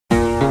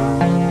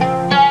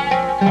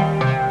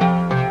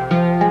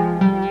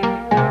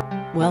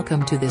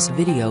Welcome to this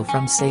video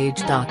from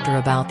Sage Doctor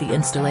about the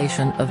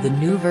installation of the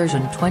new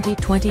version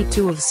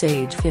 2022 of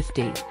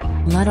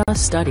Sage50. Let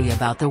us study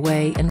about the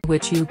way in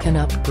which you can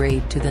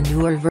upgrade to the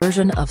newer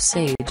version of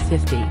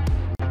Sage50.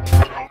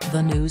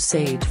 The new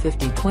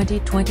Sage50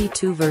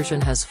 2022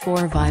 version has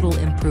 4 vital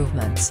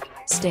improvements: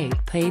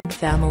 state-paid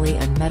family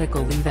and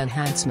medical leave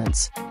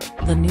enhancements.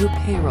 The new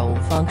payroll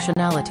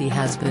functionality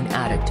has been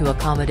added to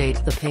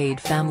accommodate the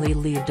paid family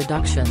leave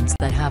deductions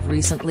that have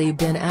recently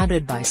been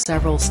added by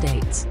several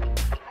states.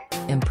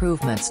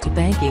 Improvements to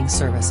banking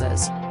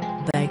services.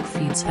 Bank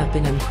feeds have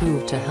been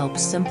improved to help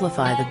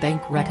simplify the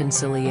bank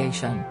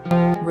reconciliation.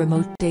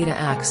 Remote data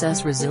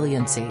access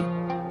resiliency.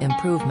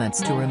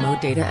 Improvements to remote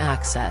data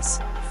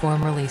access,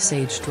 formerly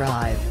Sage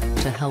Drive,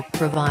 to help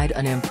provide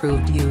an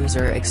improved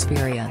user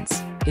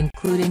experience,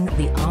 including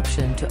the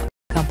option to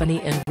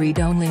accompany in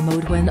read-only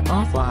mode when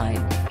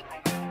offline.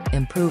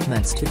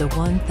 Improvements to the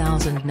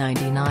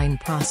 1099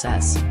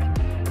 process.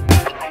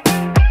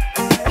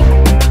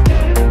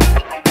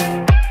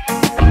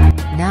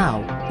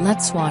 Now,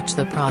 let's watch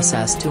the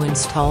process to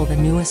install the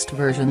newest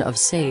version of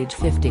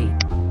Sage50.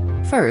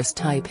 First,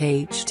 type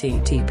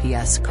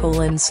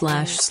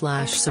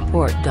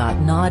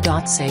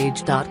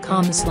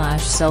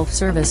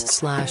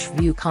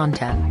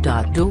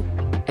https://support.na.sage.com/self-service/view-content.do.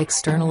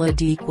 External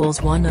id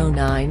equals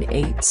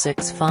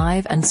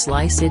 109865 and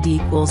slice id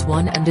equals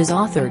 1 and is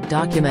authored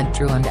document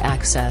true and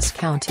access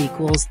count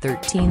equals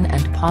 13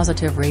 and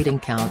positive rating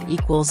count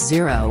equals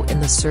 0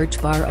 in the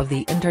search bar of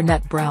the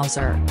internet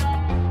browser.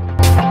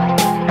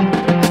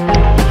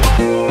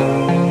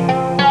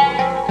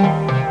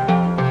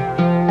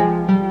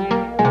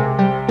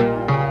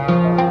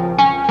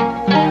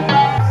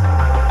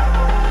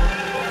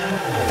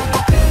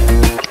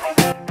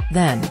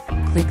 Then,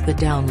 click the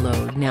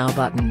Download Now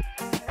button.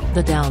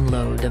 The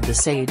download of the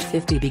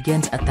Sage50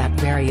 begins at that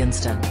very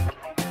instant.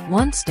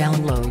 Once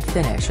download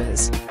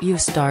finishes, you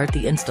start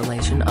the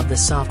installation of the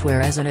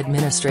software as an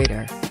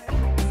administrator.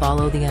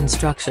 Follow the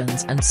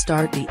instructions and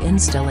start the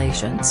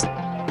installations.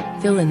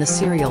 Fill in the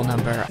serial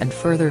number and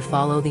further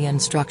follow the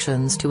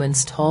instructions to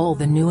install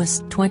the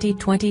newest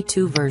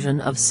 2022 version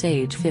of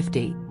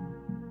Sage50.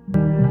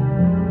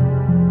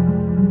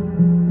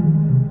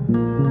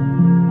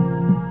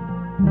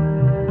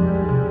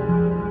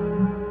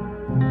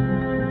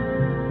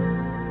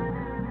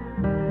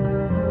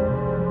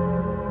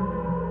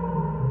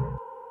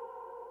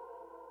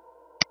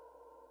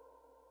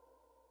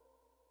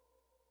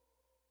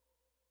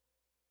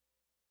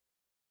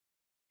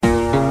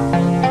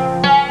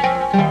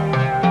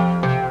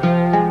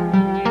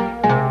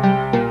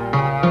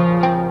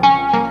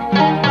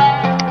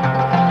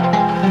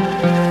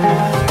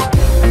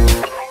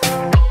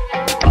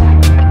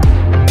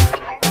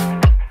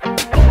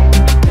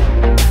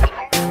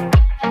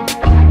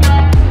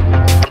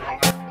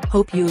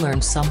 Hope you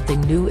learned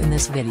something new in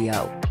this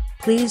video.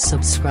 Please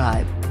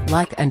subscribe,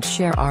 like and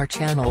share our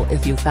channel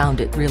if you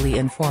found it really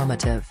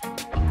informative.